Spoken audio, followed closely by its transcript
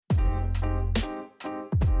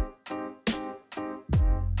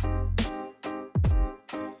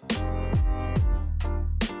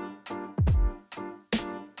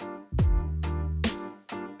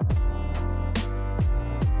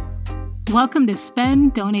Welcome to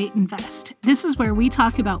Spend, Donate, Invest. This is where we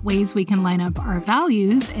talk about ways we can line up our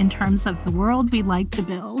values in terms of the world we'd like to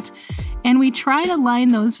build. And we try to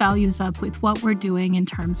line those values up with what we're doing in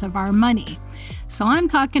terms of our money. So I'm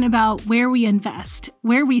talking about where we invest,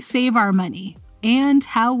 where we save our money, and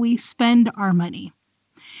how we spend our money.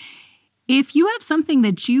 If you have something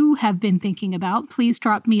that you have been thinking about, please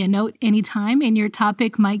drop me a note anytime and your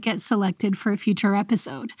topic might get selected for a future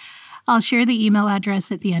episode. I'll share the email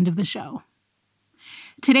address at the end of the show.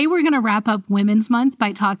 Today, we're going to wrap up Women's Month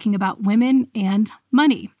by talking about women and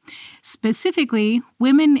money, specifically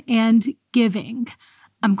women and giving.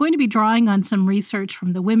 I'm going to be drawing on some research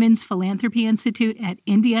from the Women's Philanthropy Institute at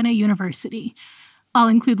Indiana University. I'll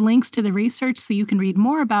include links to the research so you can read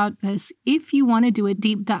more about this if you want to do a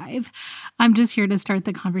deep dive. I'm just here to start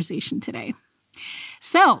the conversation today.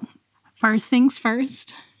 So, first things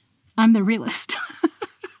first, I'm the realist.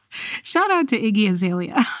 Shout out to Iggy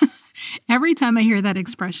Azalea. Every time I hear that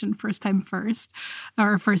expression, first things first,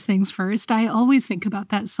 I always think about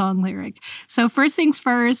that song lyric. So first things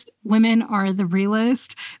first, women are the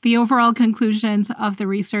realist. The overall conclusions of the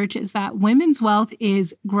research is that women's wealth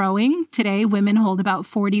is growing. Today, women hold about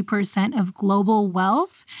 40% of global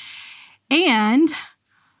wealth. And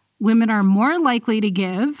women are more likely to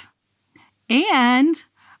give. And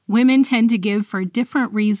women tend to give for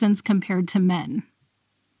different reasons compared to men.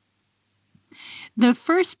 The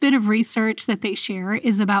first bit of research that they share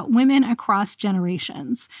is about women across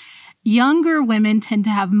generations. Younger women tend to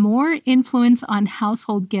have more influence on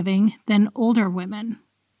household giving than older women.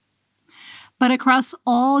 But across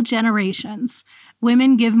all generations,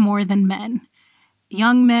 women give more than men.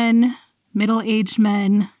 Young men, middle-aged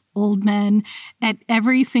men, old men, at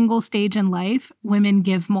every single stage in life, women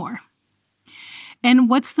give more. And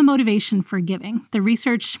what's the motivation for giving? The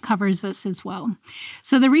research covers this as well.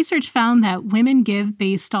 So the research found that women give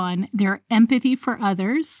based on their empathy for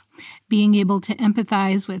others, being able to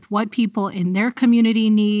empathize with what people in their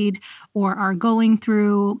community need or are going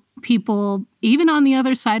through, people even on the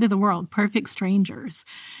other side of the world, perfect strangers.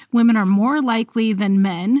 Women are more likely than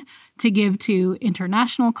men to give to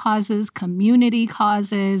international causes, community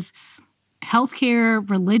causes, healthcare,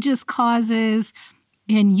 religious causes,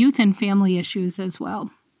 and youth and family issues as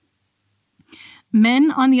well.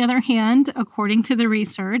 Men, on the other hand, according to the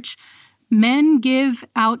research, men give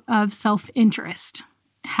out of self-interest.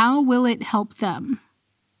 How will it help them?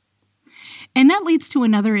 And that leads to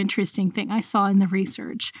another interesting thing I saw in the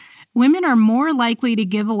research. Women are more likely to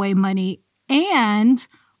give away money and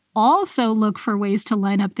also look for ways to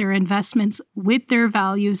line up their investments with their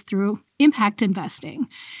values through impact investing.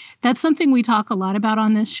 That's something we talk a lot about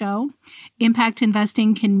on this show. Impact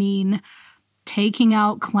investing can mean taking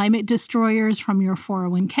out climate destroyers from your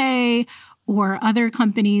 401k or other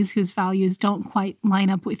companies whose values don't quite line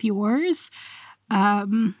up with yours.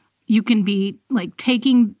 You can be like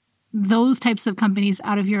taking those types of companies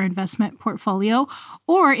out of your investment portfolio,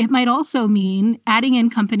 or it might also mean adding in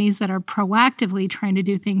companies that are proactively trying to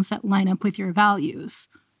do things that line up with your values.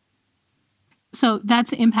 So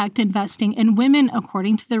that's impact investing. And women,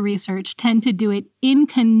 according to the research, tend to do it in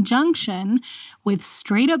conjunction with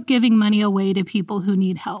straight up giving money away to people who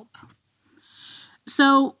need help.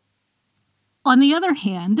 So on the other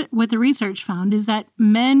hand, what the research found is that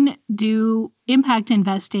men do impact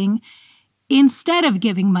investing instead of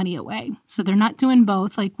giving money away. So they're not doing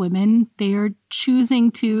both like women. They're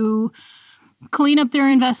choosing to clean up their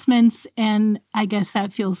investments, and I guess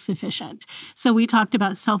that feels sufficient. So we talked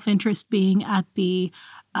about self-interest being at the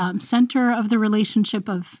center of the relationship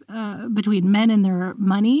of between men and their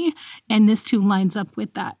money, and this too lines up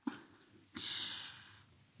with that.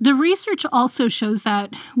 The research also shows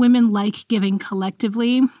that women like giving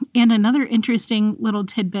collectively, and another interesting little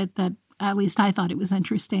tidbit that at least I thought it was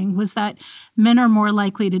interesting, was that men are more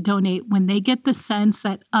likely to donate when they get the sense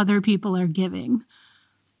that other people are giving.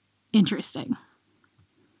 Interesting.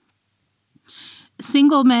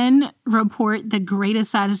 Single men report the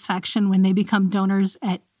greatest satisfaction when they become donors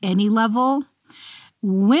at any level.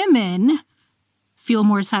 Women feel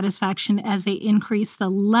more satisfaction as they increase the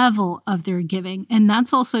level of their giving. And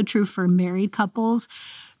that's also true for married couples.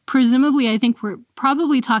 Presumably, I think we're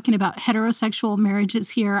probably talking about heterosexual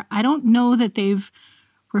marriages here. I don't know that they've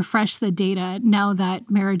refreshed the data now that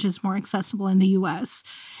marriage is more accessible in the U.S.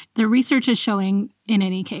 The research is showing, in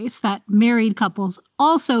any case, that married couples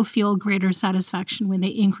also feel greater satisfaction when they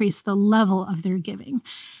increase the level of their giving.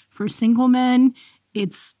 For single men,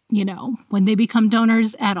 it's, when they become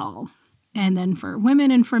donors at all. And then for women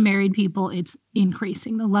and for married people, it's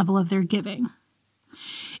increasing the level of their giving.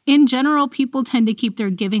 In general, people tend to keep their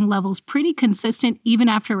giving levels pretty consistent even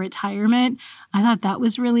after retirement. I thought that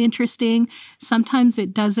was really interesting. Sometimes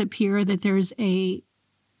it does appear that there's a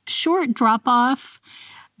short drop-off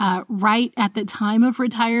right at the time of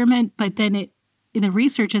retirement, but then the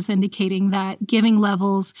research is indicating that giving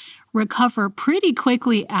levels recover pretty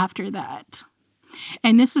quickly after that.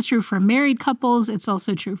 And this is true for married couples. It's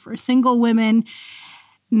also true for single women.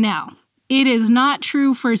 Now, it is not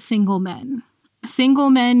true for single men. Single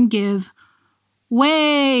men give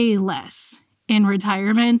way less in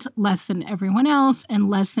retirement, less than everyone else, and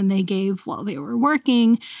less than they gave while they were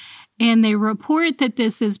working. And they report that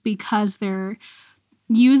this is because they're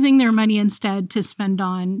using their money instead to spend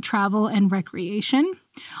on travel and recreation.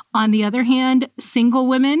 On the other hand, single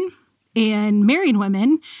women and married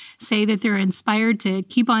women say that they're inspired to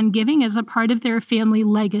keep on giving as a part of their family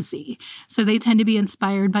legacy. So they tend to be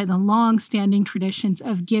inspired by the long-standing traditions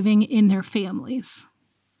of giving in their families.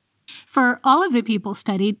 For all of the people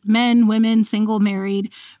studied, men, women, single,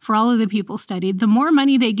 married, for all of the people studied, the more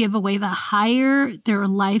money they give away, the higher their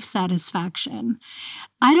life satisfaction.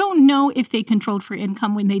 I don't know if they controlled for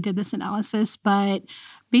income when they did this analysis, but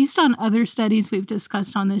based on other studies we've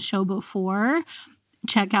discussed on this show before,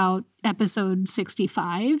 check out episode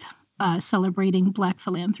 65, Celebrating Black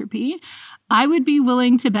Philanthropy. I would be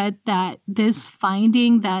willing to bet that this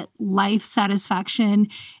finding that life satisfaction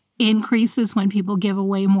increases when people give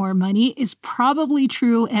away more money is probably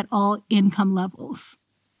true at all income levels.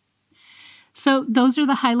 So those are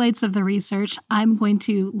the highlights of the research. I'm going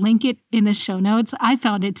to link it in the show notes. I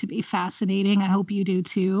found it to be fascinating. I hope you do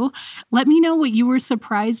too. Let me know what you were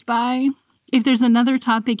surprised by. If there's another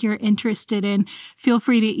topic you're interested in, feel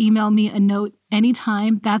free to email me a note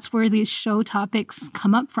anytime. That's where these show topics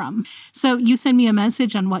come up from. So you send me a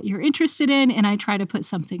message on what you're interested in, and I try to put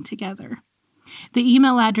something together. The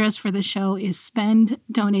email address for the show is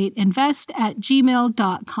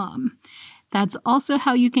spenddonateInvest@gmail.com. That's also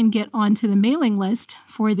how you can get onto the mailing list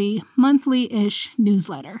for the monthly-ish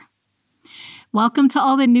newsletter. Welcome to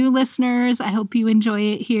all the new listeners. I hope you enjoy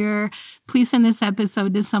it here. Please send this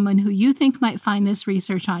episode to someone who you think might find this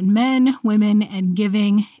research on men, women, and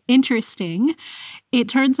giving interesting. It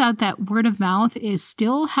turns out that word of mouth is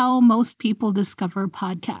still how most people discover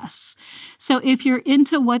podcasts. So if you're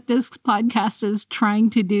into what this podcast is trying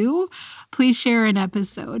to do, please share an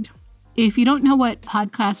episode. If you don't know what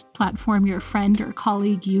podcast platform your friend or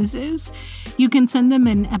colleague uses, you can send them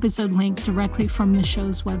an episode link directly from the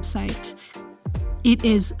show's website. It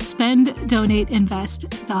is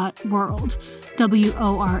spenddonateInvest.world,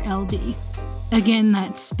 WORLD. Again,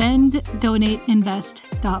 that's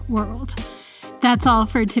spenddonateInvest.world. That's all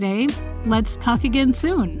for today. Let's talk again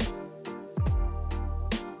soon.